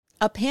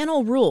A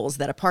panel rules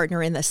that a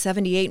partner in the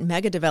 78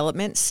 mega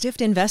development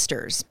stiffed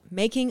investors,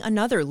 making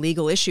another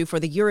legal issue for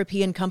the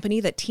European company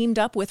that teamed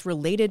up with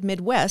Related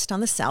Midwest on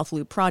the South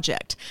Loop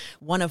project,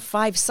 one of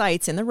 5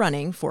 sites in the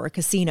running for a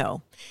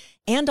casino.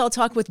 And I'll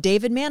talk with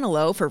David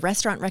Manilow for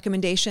restaurant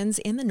recommendations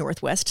in the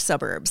northwest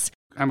suburbs.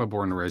 I'm a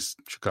born and raised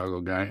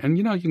Chicago guy. And,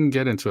 you can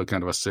get into a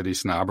kind of a city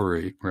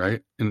snobbery,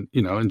 right? And,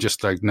 and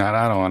just like,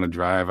 I don't want to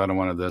drive. I don't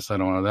want this. I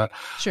don't want that.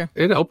 Sure.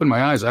 It opened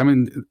my eyes. I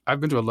mean,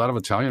 I've been to a lot of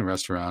Italian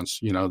restaurants.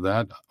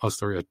 That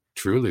Osteria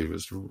Truly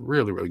was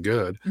really, really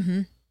good.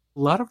 Mm-hmm. A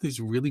lot of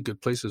these really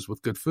good places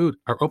with good food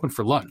are open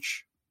for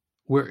lunch.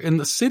 Where in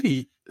the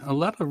city, a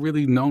lot of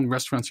really known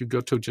restaurants you go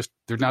to,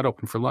 they're not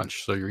open for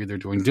lunch. So you're either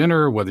doing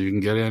dinner, whether you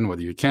can get in,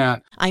 whether you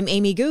can't. I'm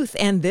Amy Guth,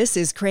 and this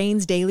is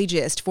Crane's Daily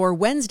Gist for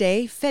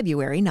Wednesday,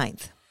 February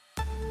 9th.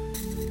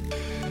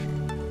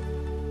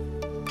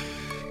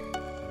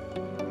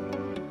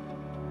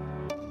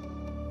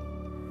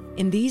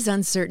 In these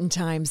uncertain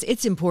times,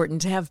 it's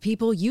important to have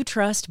people you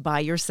trust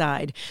by your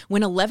side.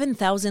 When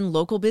 11,000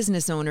 local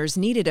business owners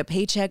needed a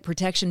Paycheck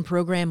Protection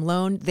Program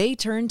loan, they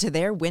turned to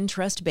their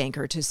Wintrust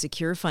banker to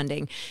secure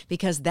funding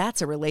because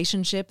that's a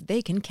relationship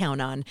they can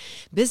count on.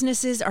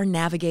 Businesses are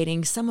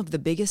navigating some of the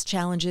biggest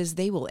challenges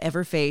they will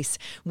ever face.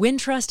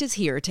 Wintrust is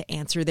here to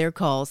answer their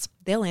calls.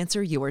 They'll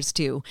answer yours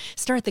too.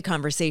 Start the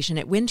conversation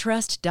at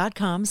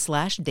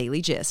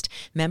wintrust.com/dailygist.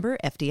 Member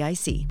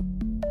FDIC.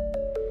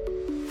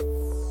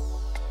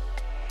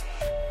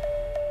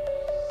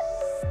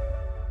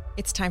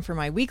 It's time for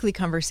my weekly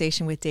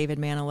conversation with David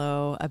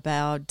Manilow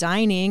about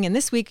dining. And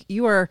this week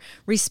you are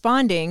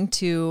responding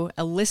to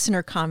a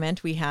listener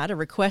comment we had, a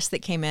request that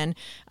came in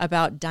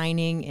about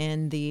dining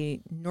in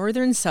the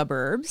northern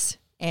suburbs.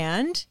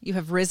 And you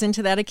have risen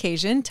to that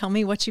occasion. Tell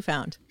me what you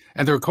found.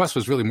 And the request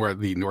was really more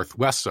the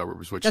northwest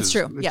suburbs, which is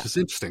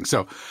interesting.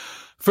 So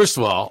first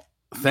of all,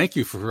 thank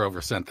you for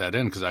whoever sent that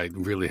in because I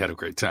really had a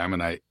great time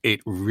and I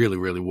ate really,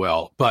 really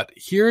well. But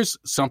here's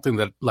something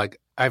that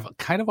I've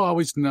kind of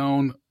always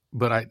known,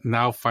 but I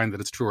now find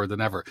that it's truer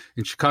than ever.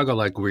 In Chicago,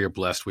 we are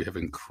blessed. We have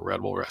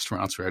incredible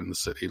restaurants right in the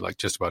city,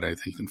 just about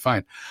anything you can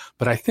find.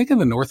 But I think in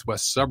the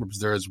northwest suburbs,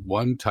 there is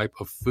one type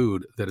of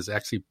food that is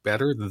actually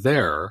better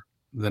there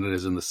than it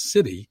is in the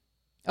city.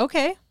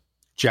 Okay.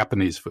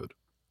 Japanese food.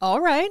 All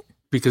right.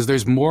 Because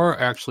there's more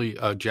actually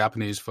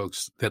Japanese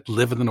folks that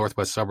live in the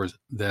northwest suburbs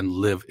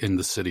than live in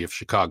the city of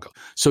Chicago.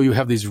 So you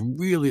have these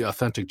really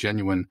authentic,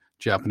 genuine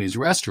Japanese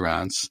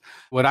restaurants.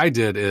 What I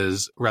did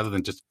is, rather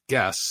than just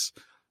guess,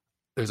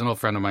 there's an old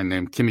friend of mine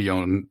named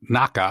Kimiyo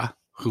Naka,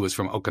 who is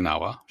from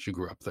Okinawa. She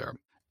grew up there.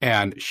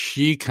 And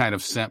she kind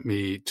of sent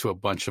me to a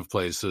bunch of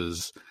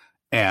places,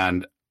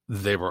 and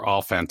they were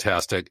all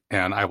fantastic.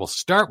 And I will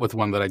start with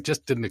one that I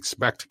just didn't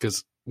expect,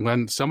 because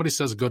when somebody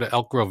says go to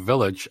Elk Grove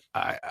Village,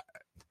 I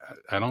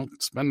don't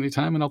spend any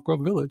time in Elk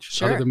Grove Village.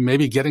 Sure. Other than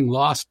maybe getting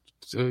lost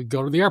to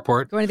go to the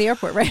airport. Going to the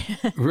airport, right?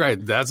 Right.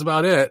 That's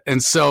about it.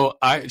 And so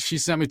she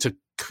sent me to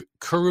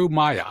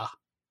Kurumaya,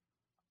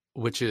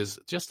 which is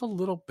just a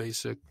little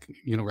basic,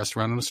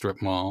 restaurant in a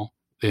strip mall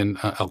in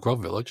Elk Grove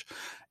Village.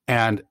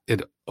 And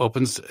it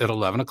opens at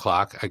 11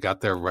 o'clock. I got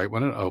there right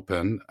when it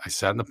opened. I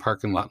sat in the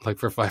parking lot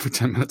for 5 or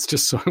 10 minutes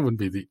just so it would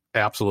be the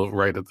absolute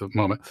right at the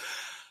moment.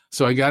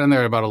 So I got in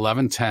there at about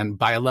 11:10.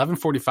 By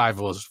 11:45,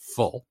 it was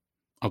full.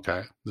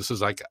 Okay. This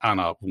is on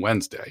a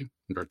Wednesday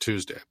or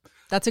Tuesday.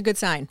 That's a good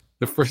sign.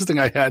 The first thing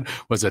I had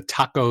was a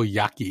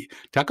takoyaki.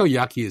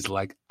 Takoyaki is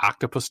like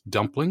octopus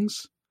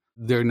dumplings.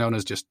 They're known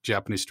as just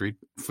Japanese street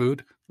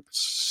food. It's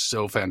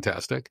so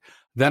fantastic.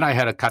 Then I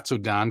had a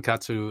katsudan.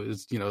 Katsu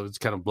is, it's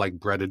kind of like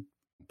breaded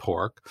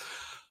pork.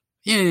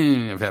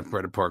 Yeah, I've had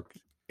breaded pork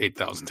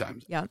 8,000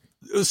 times. Yeah.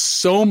 It was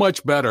so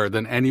much better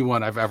than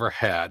anyone I've ever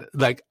had.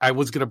 I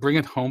was going to bring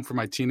it home for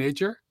my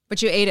teenager.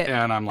 But you ate it.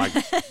 And I'm like,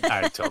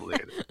 I totally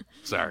ate it.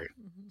 Sorry.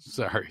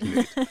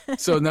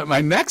 So my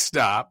next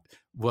stop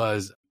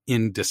was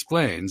in Des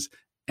Plaines.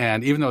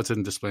 And even though it's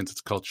in Des Plaines,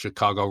 it's called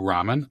Chicago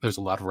Ramen. There's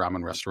a lot of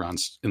ramen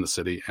restaurants in the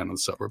city and in the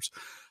suburbs.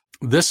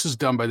 This is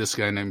done by this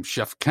guy named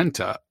Chef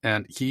Kenta,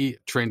 and he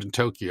trained in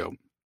Tokyo.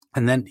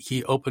 And then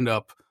he opened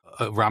up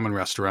a ramen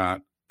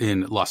restaurant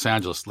in Los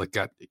Angeles,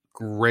 got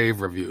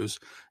rave reviews.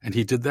 And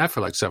he did that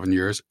for 7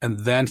 years. And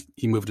then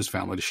he moved his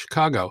family to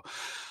Chicago.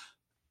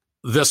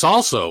 This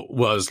also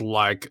was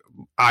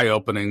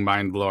eye-opening,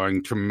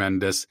 mind-blowing,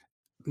 tremendous.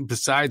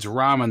 Besides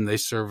ramen, they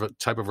serve a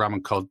type of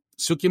ramen called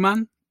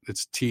tsukemen.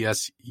 It's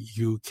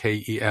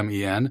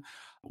Tsukemen,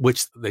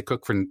 which they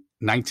cook for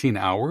 19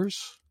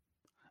 hours.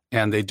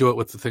 And they do it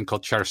with the thing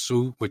called char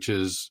siu, which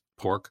is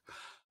pork.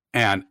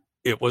 And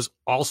it was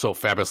also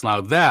fabulous. Now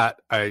that,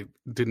 I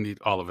didn't eat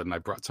all of it, and I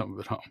brought some of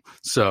it home.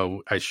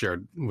 So I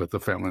shared with the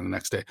family the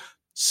next day.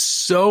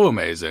 So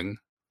amazing.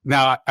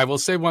 Now, I will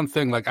say one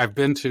thing. I've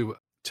been to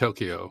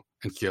Tokyo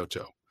and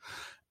Kyoto,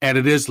 and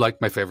it is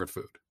my favorite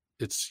food.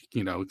 It's,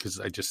 because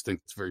I just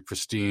think it's very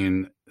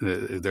pristine.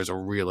 There's a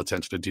real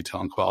attention to detail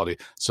and quality.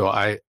 So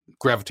I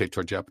gravitate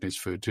toward Japanese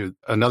food too.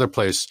 Another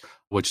place,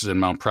 which is in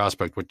Mount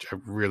Prospect, which I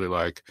really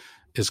like,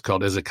 is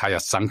called Izakaya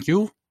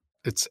Sankyu.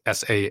 It's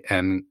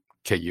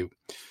Sanku.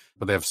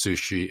 but they have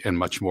sushi and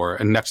much more.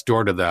 And next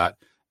door to that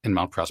in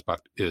Mount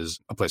Prospect is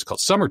a place called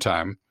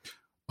Summertime,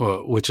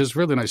 which is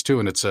really nice too.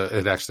 And it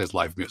actually has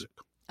live music.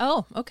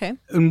 Oh, okay.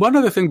 And one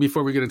other thing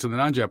before we get into the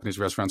non-Japanese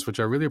restaurants, which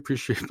I really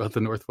appreciate about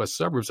the Northwest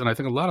suburbs, and I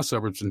think a lot of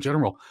suburbs in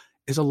general,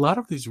 is a lot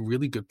of these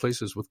really good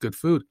places with good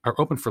food are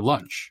open for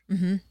lunch.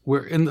 Mm-hmm.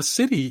 Where in the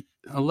city,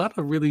 a lot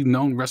of really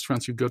known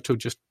restaurants you go to,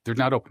 they're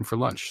not open for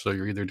lunch. So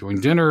you're either doing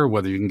dinner,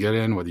 whether you can get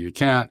in, whether you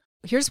can't.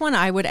 Here's one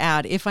I would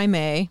add, if I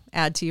may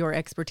add to your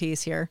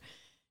expertise here.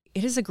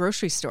 It is a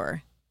grocery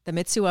store, the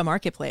Mitsuwa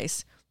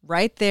Marketplace,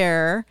 right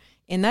there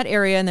in that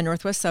area in the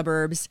Northwest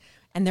suburbs.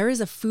 And there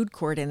is a food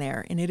court in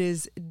there, and it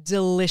is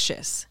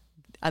delicious.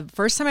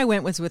 First time I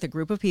went was with a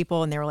group of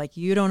people, and they were like,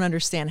 you don't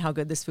understand how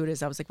good this food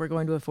is. I was like, we're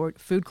going to a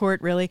food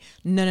court, really?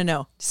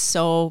 No.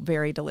 So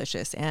very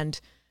delicious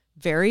and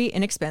very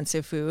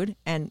inexpensive food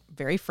and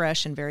very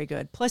fresh and very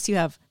good. Plus, you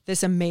have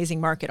this amazing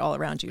market all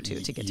around you,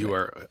 too, to get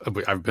to.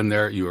 I've been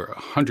there. You are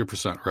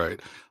 100% right.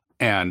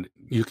 And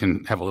you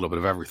can have a little bit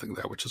of everything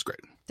there, which is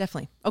great.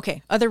 Definitely.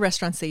 Okay. Other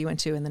restaurants that you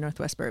went to in the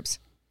Northwest burbs?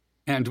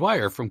 Ann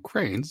Dwyer from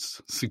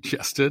Cranes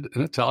suggested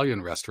an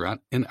Italian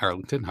restaurant in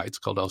Arlington Heights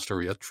called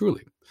Osteria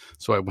Trulli.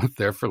 So I went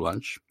there for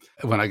lunch.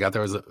 When I got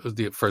there, I was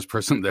the first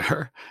person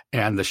there.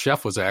 And the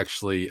chef was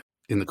actually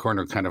in the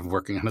corner kind of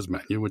working on his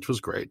menu, which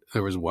was great.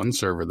 There was one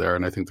server there,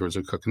 and I think there was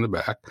a cook in the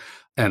back.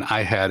 And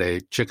I had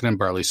a chicken and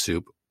barley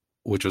soup,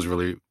 which was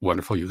really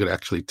wonderful. You could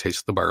actually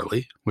taste the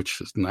barley,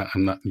 which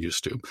I'm not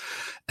used to.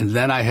 And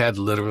then I had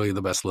literally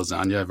the best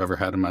lasagna I've ever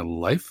had in my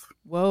life.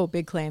 Whoa,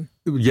 big claim.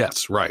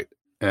 Yes, right.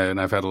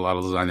 And I've had a lot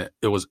of lasagna.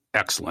 It was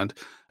excellent.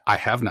 I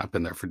have not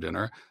been there for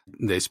dinner.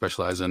 They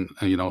specialize in,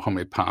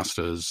 homemade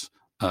pastas,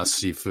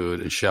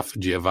 seafood. And Chef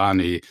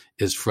Giovanni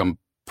is from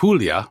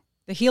Puglia.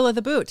 The heel of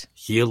the boot.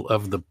 Heel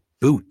of the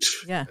boot.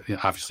 Yeah.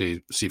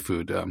 Obviously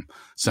seafood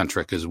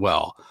centric as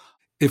well.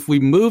 If we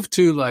move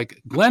to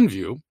like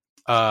Glenview,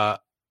 I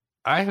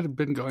had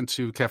been going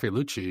to Cafe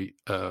Lucci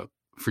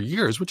for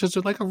years, which is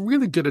like a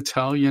really good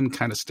Italian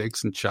kind of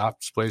steaks and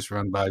chops place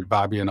run by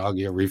Bobby and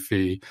Augie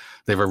Arifi.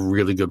 They have a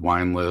really good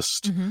wine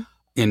list. Mm-hmm.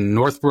 In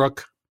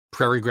Northbrook,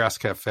 Prairie Grass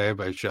Cafe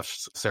by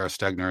Chefs Sarah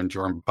Stegner and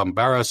Joram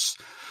Bombaris.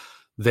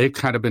 They've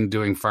kind of been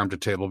doing farm to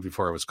table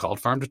before it was called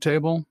farm to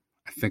table.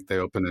 I think they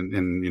opened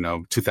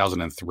in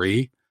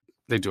 2003.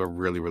 They do a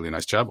really, really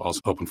nice job. Also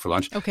open for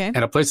lunch. Okay.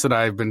 And a place that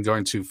I've been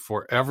going to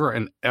forever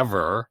and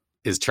ever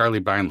is Charlie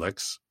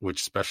Beinlich's,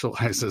 which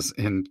specializes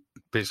in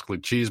basically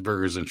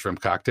cheeseburgers and shrimp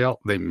cocktail.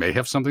 They may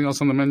have something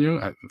else on the menu.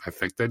 I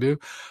think they do.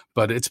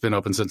 But it's been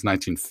open since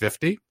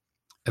 1950.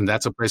 And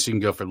that's a place you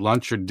can go for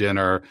lunch or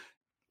dinner.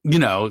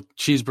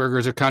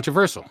 Cheeseburgers are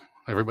controversial.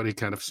 Everybody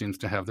kind of seems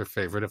to have their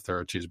favorite if they're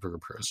a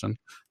cheeseburger person.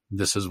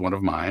 This is one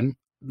of mine.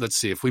 Let's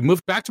see. If we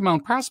move back to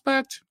Mount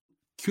Prospect,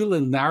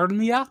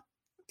 Culinarnia.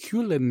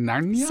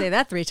 Say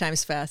that 3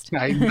 times fast.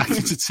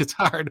 It's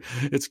hard.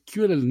 It's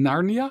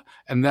Culinarnia,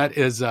 and that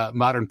is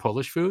modern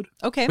Polish food.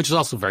 Okay. Which is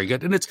also very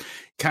good. And it's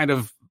kind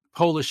of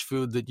Polish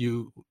food that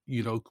you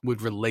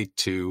would relate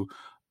to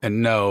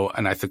and know.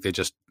 And I think they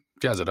just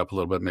jazz it up a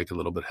little bit, make it a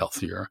little bit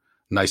healthier.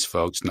 Nice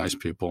folks, nice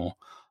people.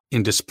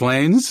 In Des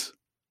Plaines,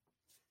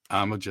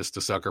 I'm just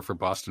a sucker for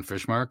Boston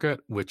Fish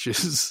Market, which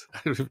is,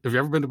 have you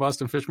ever been to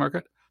Boston Fish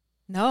Market?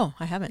 No,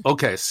 I haven't.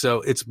 Okay,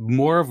 so it's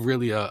more of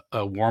really a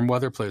warm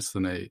weather place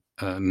than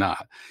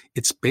not.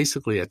 It's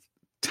basically a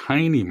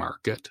tiny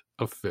market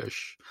of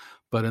fish,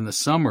 but in the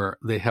summer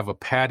they have a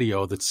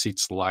patio that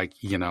seats like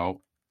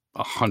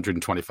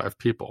 125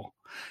 people,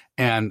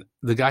 and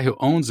the guy who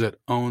owns it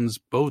owns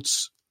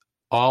boats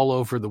all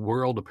over the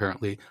world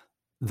apparently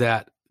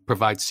that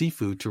provide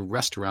seafood to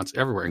restaurants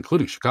everywhere,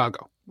 including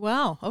Chicago.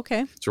 Wow.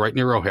 Okay. It's right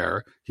near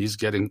O'Hare. He's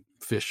getting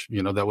fish,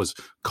 that was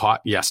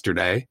caught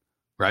yesterday.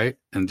 Right?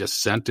 And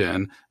just sent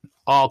in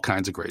all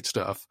kinds of great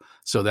stuff.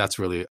 So that's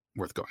really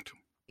worth going to.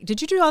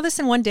 Did you do all this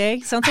in one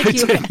day? Sounds like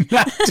you did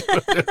not do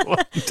it in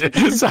one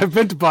day. So I've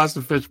been to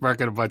Boston Fish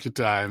Market a bunch of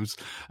times.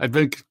 I've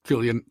been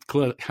I'm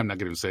not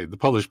going to say the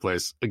Polish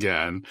place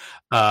again.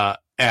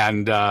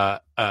 And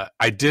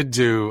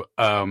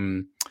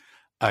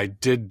I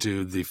did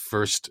do the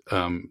first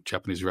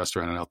Japanese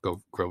restaurant in Elk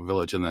Grove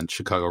Village and then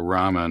Chicago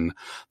Ramen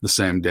the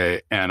same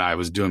day. And I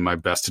was doing my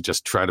best to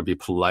just try to be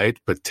polite,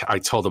 but I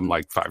told them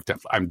like 5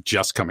 times, I'm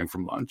just coming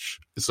from lunch.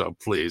 So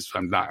please,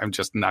 I'm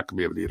just not going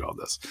to be able to eat all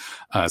this.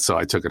 So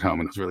I took it home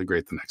and it was really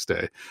great the next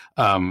day.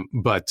 It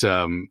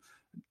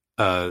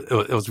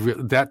was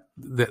that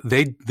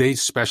they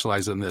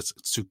specialize in this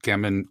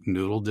tsukemen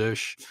noodle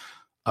dish,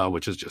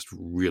 which is just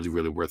really,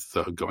 really worth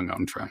going out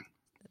and trying.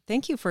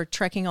 Thank you for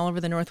trekking all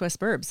over the Northwest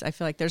burbs. I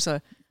feel like there's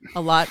a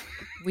lot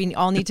we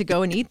all need to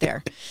go and eat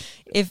there.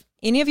 If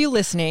any of you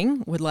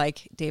listening would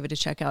like David to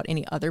check out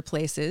any other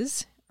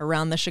places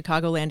around the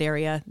Chicagoland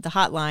area, the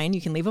hotline, you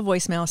can leave a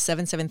voicemail,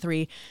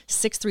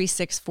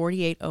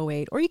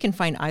 773-636-4808, or you can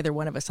find either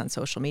one of us on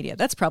social media.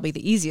 That's probably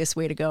the easiest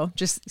way to go.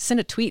 Just send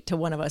a tweet to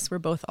one of us. We're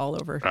both all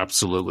over.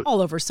 Absolutely. All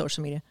over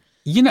social media.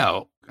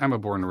 I'm a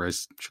born and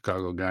raised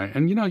Chicago guy,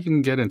 and you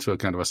can get into a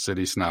kind of a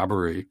city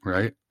snobbery,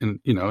 right?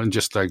 And and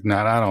just like,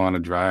 I don't want to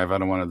drive, I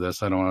don't want to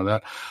this, I don't want to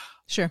that.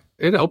 Sure.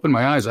 It opened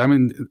my eyes. I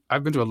mean,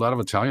 I've been to a lot of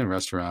Italian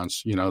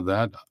restaurants.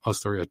 That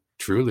Osteria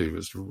truly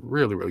was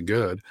really, really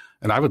good.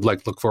 And I would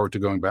look forward to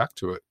going back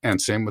to it.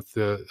 And same with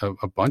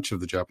a bunch of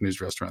the Japanese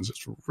restaurants.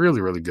 It's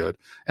really, really good.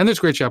 And there's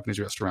great Japanese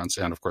restaurants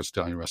and, of course,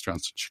 Italian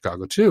restaurants in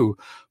Chicago, too.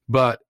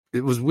 But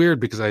it was weird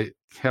because I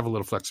have a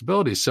little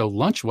flexibility. So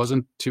lunch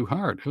wasn't too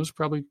hard. It was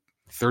probably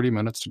 30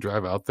 minutes to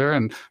drive out there.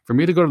 And for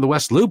me to go to the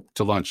West Loop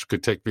to lunch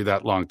could take me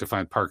that long to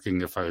find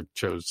parking if I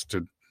chose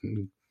to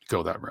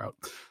go that route.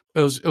 It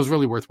was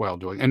really worthwhile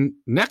doing. And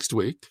next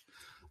week,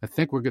 I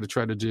think we're going to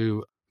try to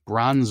do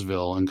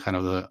Bronzeville and kind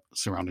of the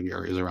surrounding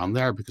areas around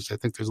there, because I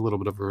think there's a little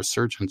bit of a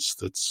resurgence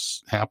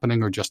that's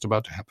happening or just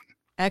about to happen.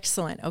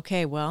 Excellent.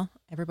 Okay, well,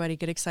 everybody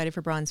get excited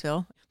for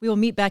Bronzeville. We will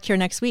meet back here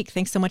next week.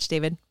 Thanks so much,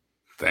 David.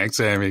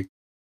 Thanks, Amy.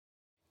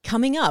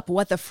 Coming up,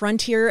 what the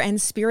Frontier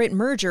and Spirit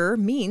merger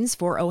means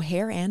for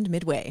O'Hare and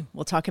Midway.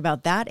 We'll talk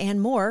about that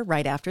and more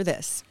right after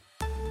this.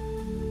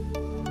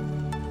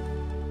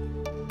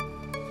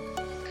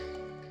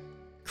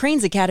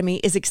 Cranes Academy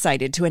is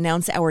excited to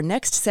announce our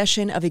next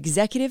session of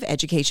executive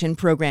education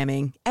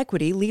programming,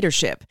 Equity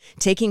Leadership,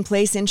 taking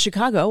place in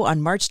Chicago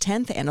on March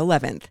 10th and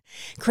 11th.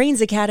 Cranes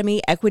Academy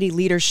Equity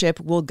Leadership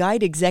will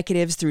guide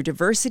executives through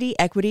diversity,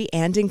 equity,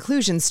 and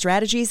inclusion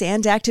strategies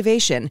and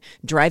activation,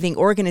 driving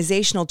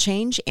organizational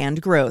change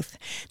and growth.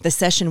 The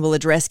session will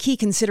address key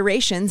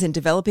considerations in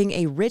developing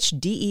a rich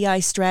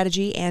DEI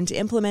strategy and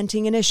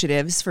implementing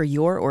initiatives for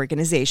your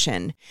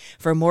organization.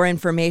 For more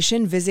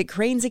information, visit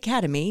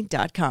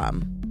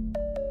cranesacademy.com.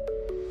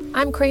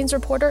 I'm Cranes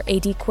reporter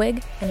A.D.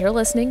 Quigg, and you're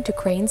listening to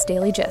Cranes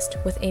Daily Gist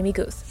with Amy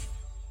Guth.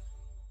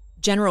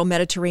 General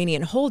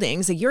Mediterranean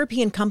Holdings, a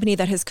European company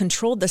that has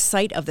controlled the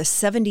site of the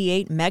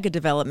 78 mega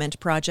development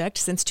project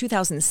since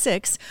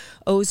 2006,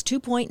 owes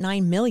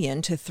 $2.9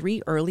 million to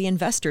 3 early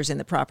investors in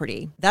the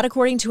property. That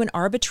according to an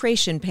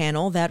arbitration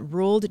panel that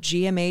ruled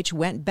GMH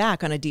went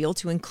back on a deal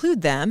to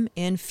include them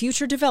in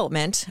future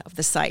development of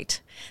the site.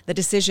 The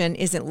decision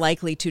isn't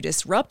likely to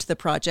disrupt the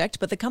project,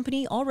 but the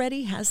company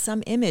already has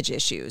some image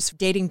issues,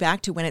 dating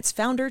back to when its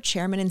founder,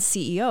 chairman, and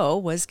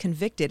CEO was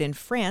convicted in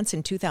France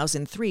in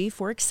 2003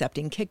 for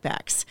accepting kickbacks.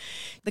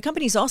 The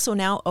company's also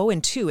now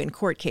 0-2 in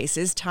court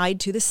cases tied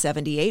to the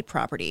 78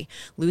 property,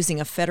 losing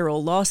a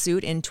federal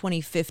lawsuit in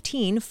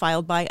 2015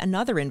 filed by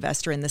another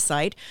investor in the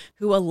site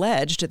who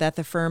alleged that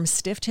the firm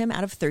stiffed him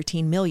out of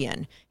 $13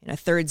 million. In a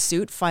third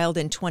suit filed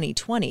in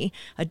 2020,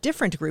 a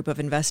different group of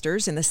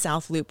investors in the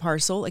South Loop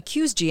parcel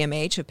accused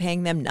GMH of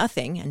paying them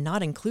nothing and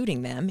not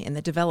including them in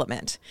the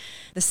development.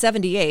 The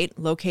 78,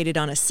 located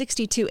on a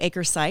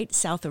 62-acre site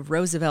south of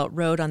Roosevelt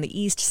Road on the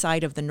east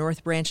side of the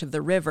North Branch of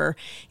the river,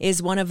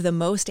 is one of the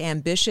most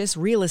ambitious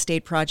real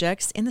estate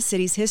projects in the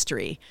city's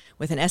history,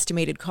 with an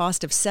estimated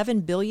cost of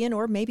 $7 billion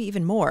or maybe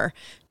even more.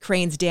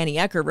 Crane's Danny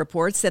Ecker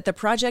reports that the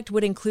project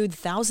would include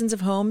thousands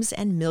of homes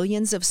and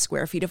millions of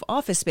square feet of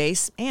office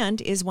space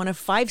and is one of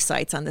 5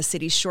 sites on the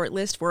city's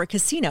shortlist for a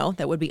casino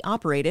that would be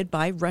operated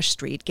by Rush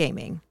Street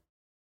Gaming.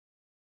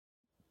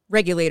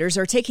 Regulators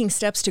are taking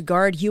steps to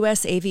guard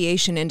U.S.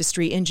 aviation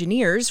industry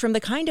engineers from the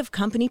kind of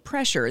company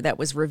pressure that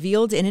was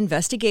revealed in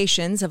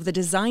investigations of the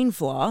design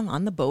flaw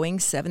on the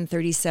Boeing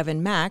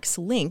 737 MAX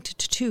linked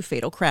to 2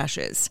 fatal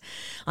crashes.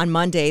 On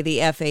Monday, the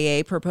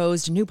FAA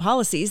proposed new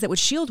policies that would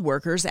shield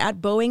workers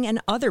at Boeing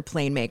and other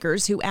plane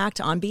makers who act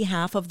on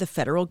behalf of the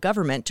federal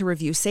government to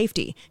review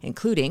safety,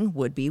 including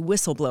would-be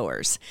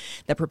whistleblowers.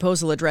 The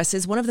proposal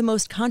addresses one of the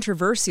most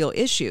controversial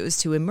issues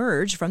to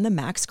emerge from the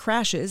MAX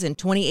crashes in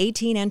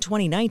 2018 and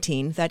 2019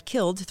 that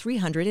killed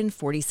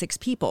 346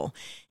 people.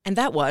 And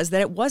that was that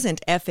it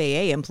wasn't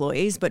FAA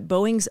employees, but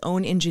Boeing's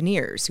own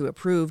engineers who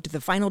approved the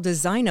final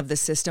design of the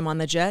system on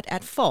the jet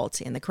at fault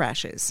in the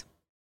crashes.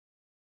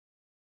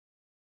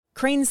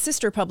 Crane's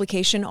sister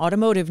publication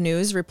Automotive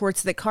News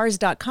reports that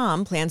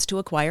Cars.com plans to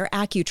acquire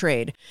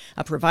AccuTrade,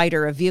 a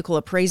provider of vehicle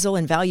appraisal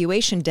and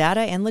valuation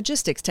data and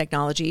logistics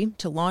technology,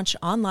 to launch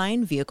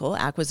online vehicle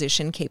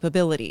acquisition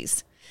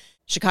capabilities.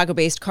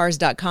 Chicago-based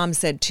Cars.com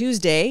said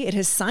Tuesday it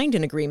has signed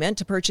an agreement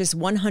to purchase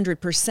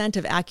 100%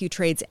 of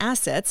AccuTrade's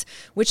assets,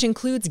 which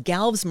includes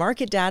Galv's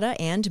market data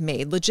and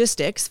MAID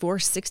Logistics, for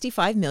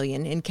 $65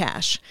 million in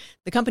cash.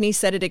 The company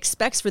said it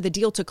expects for the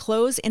deal to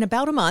close in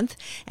about a month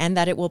and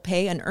that it will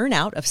pay an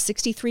earnout of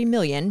 $63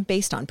 million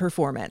based on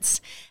performance.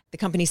 The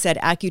company said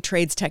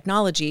AccuTrade's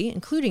technology,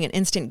 including an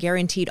instant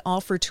guaranteed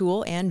offer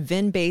tool and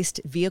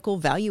VIN-based vehicle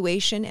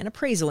valuation and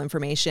appraisal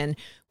information,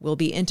 will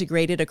be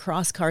integrated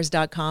across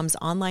Cars.com's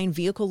online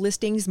vehicle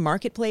listings,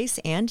 marketplace,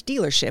 and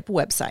dealership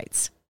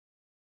websites.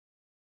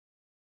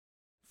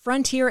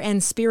 Frontier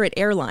and Spirit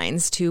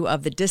Airlines, 2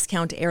 of the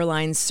discount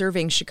airlines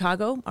serving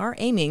Chicago, are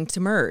aiming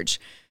to merge.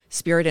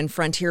 Spirit and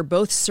Frontier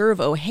both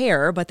serve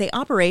O'Hare, but they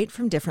operate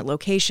from different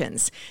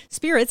locations.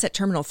 Spirit's at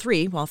Terminal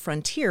 3, while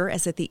Frontier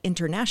is at the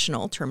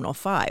International Terminal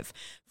 5.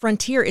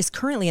 Frontier is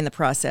currently in the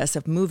process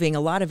of moving a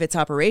lot of its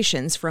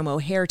operations from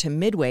O'Hare to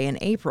Midway in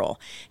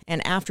April.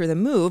 And after the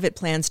move, it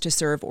plans to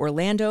serve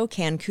Orlando,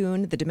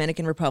 Cancun, the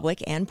Dominican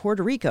Republic, and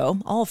Puerto Rico,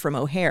 all from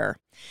O'Hare.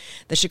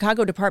 The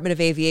Chicago Department of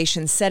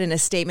Aviation said in a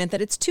statement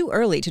that it's too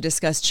early to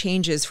discuss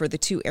changes for the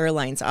two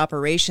airlines'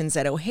 operations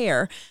at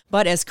O'Hare,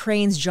 but as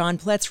Crane's John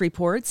Pletz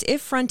reports,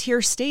 if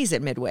Frontier stays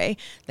at Midway,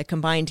 the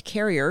combined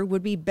carrier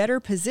would be better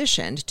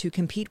positioned to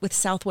compete with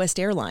Southwest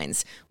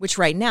Airlines, which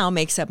right now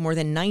makes up more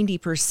than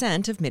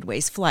 90% of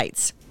Midway's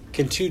flights.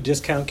 Can two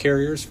discount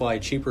carriers fly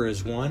cheaper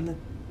as one?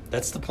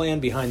 That's the plan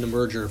behind the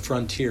merger of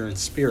Frontier and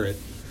Spirit.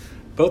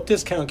 Both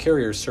discount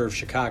carriers serve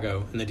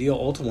Chicago, and the deal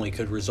ultimately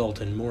could result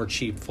in more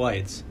cheap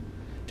flights.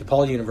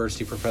 DePaul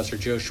University professor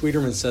Joe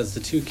Schwieterman says the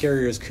two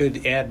carriers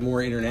could add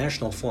more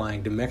international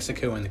flying to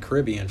Mexico and the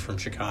Caribbean from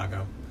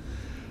Chicago.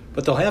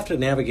 But they'll have to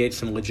navigate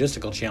some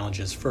logistical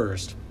challenges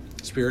first.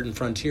 Spirit and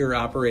Frontier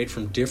operate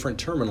from different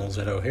terminals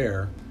at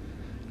O'Hare.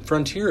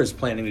 Frontier is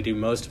planning to do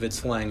most of its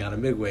flying out of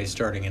Midway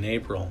starting in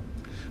April,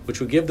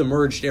 which would give the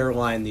merged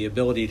airline the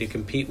ability to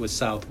compete with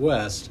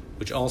Southwest,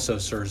 which also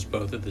serves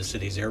both of the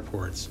city's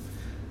airports.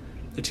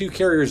 The two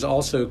carriers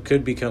also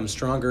could become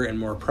stronger and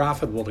more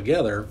profitable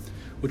together,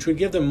 which would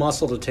give them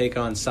muscle to take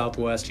on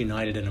Southwest,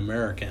 United, and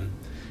American.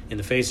 In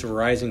the face of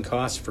rising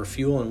costs for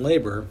fuel and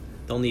labor,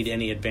 they'll need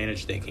any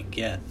advantage they can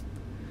get.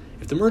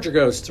 If the merger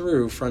goes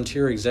through,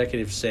 Frontier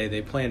executives say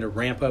they plan to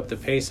ramp up the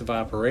pace of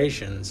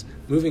operations,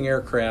 moving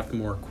aircraft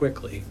more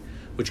quickly,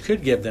 which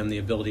could give them the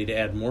ability to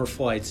add more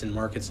flights in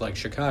markets like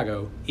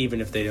Chicago,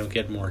 even if they don't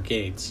get more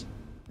gates.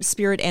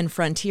 Spirit and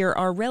Frontier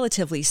are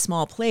relatively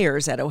small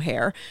players at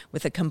O'Hare,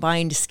 with a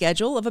combined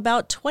schedule of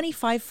about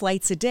 25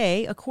 flights a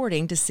day,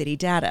 according to city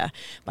data.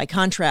 By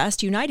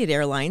contrast, United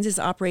Airlines is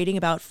operating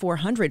about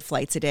 400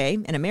 flights a day,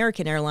 and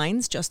American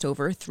Airlines just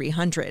over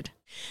 300.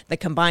 The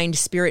combined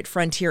Spirit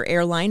Frontier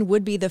airline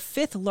would be the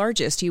fifth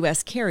largest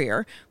U.S.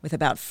 carrier, with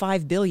about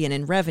 $5 billion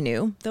in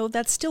revenue, though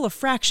that's still a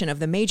fraction of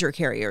the major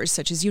carriers,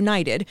 such as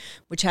United,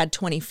 which had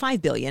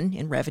 $25 billion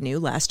in revenue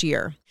last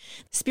year.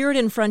 Spirit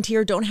and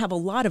Frontier don't have a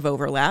lot of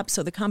overlap,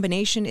 so the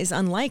combination is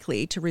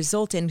unlikely to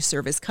result in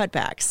service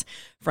cutbacks.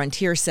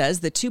 Frontier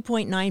says the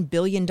 $2.9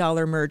 billion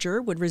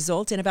merger would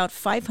result in about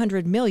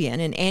 $500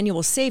 million in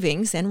annual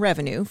savings and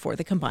revenue for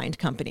the combined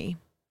company.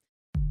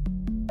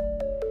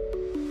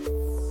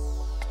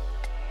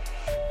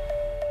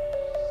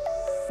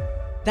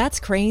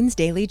 That's Crane's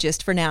Daily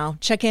Gist for now.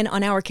 Check in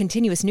on our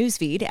continuous news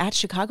feed at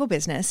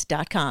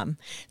chicagobusiness.com.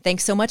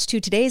 Thanks so much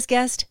to today's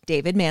guest,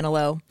 David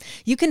Manilow.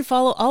 You can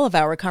follow all of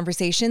our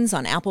conversations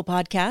on Apple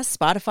Podcasts,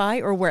 Spotify,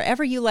 or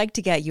wherever you like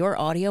to get your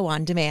audio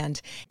on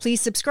demand.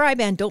 Please subscribe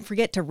and don't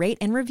forget to rate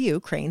and review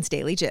Crane's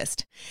Daily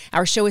Gist.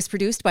 Our show is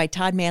produced by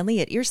Todd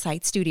Manley at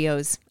Earsight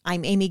Studios.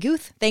 I'm Amy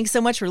Guth. Thanks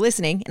so much for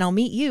listening, and I'll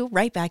meet you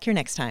right back here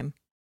next time.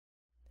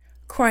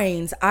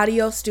 Crane's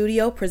Audio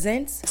Studio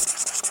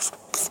presents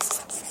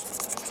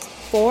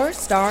 4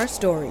 Star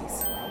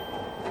Stories.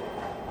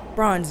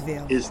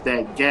 Bronzeville is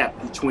that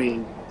gap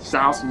between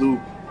South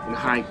Loop and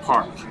Hyde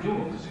Park.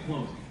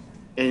 And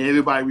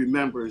everybody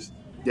remembers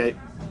that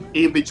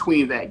in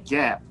between that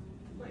gap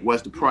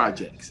was the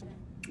projects,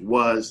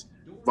 was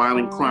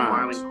violent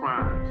crimes.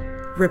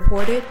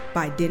 Reported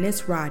by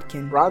Dennis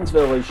Rodkin.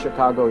 Bronzeville is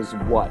Chicago's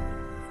what?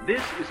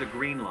 This is a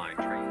Green Line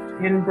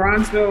train. In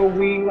Bronzeville,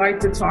 we like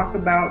to talk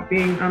about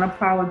being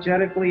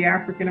unapologetically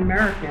African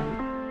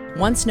American.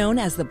 Once known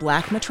as the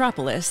Black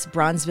Metropolis,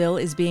 Bronzeville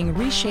is being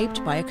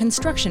reshaped by a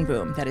construction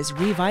boom that is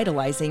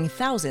revitalizing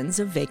thousands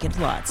of vacant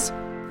lots.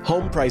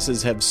 Home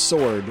prices have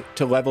soared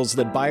to levels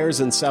that buyers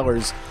and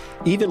sellers,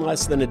 even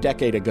less than a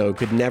decade ago,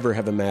 could never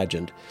have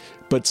imagined.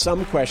 But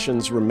some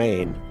questions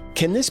remain.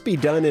 Can this be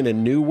done in a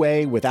new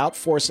way without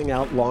forcing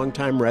out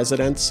longtime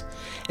residents?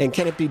 And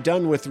can it be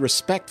done with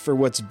respect for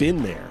what's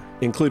been there,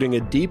 including a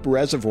deep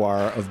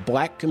reservoir of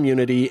Black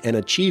community and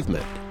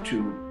achievement?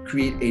 To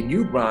create a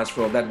new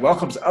Bronzeville that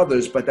welcomes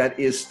others, but that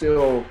is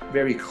still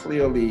very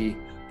clearly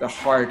the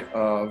heart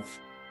of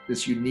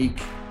this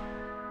unique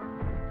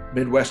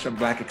Midwestern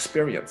Black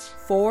experience.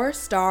 4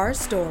 Star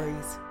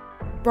Stories.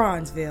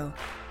 Bronzeville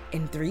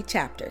in 3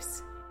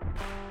 chapters.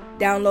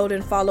 Download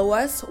and follow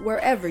us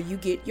wherever you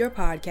get your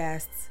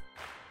podcasts.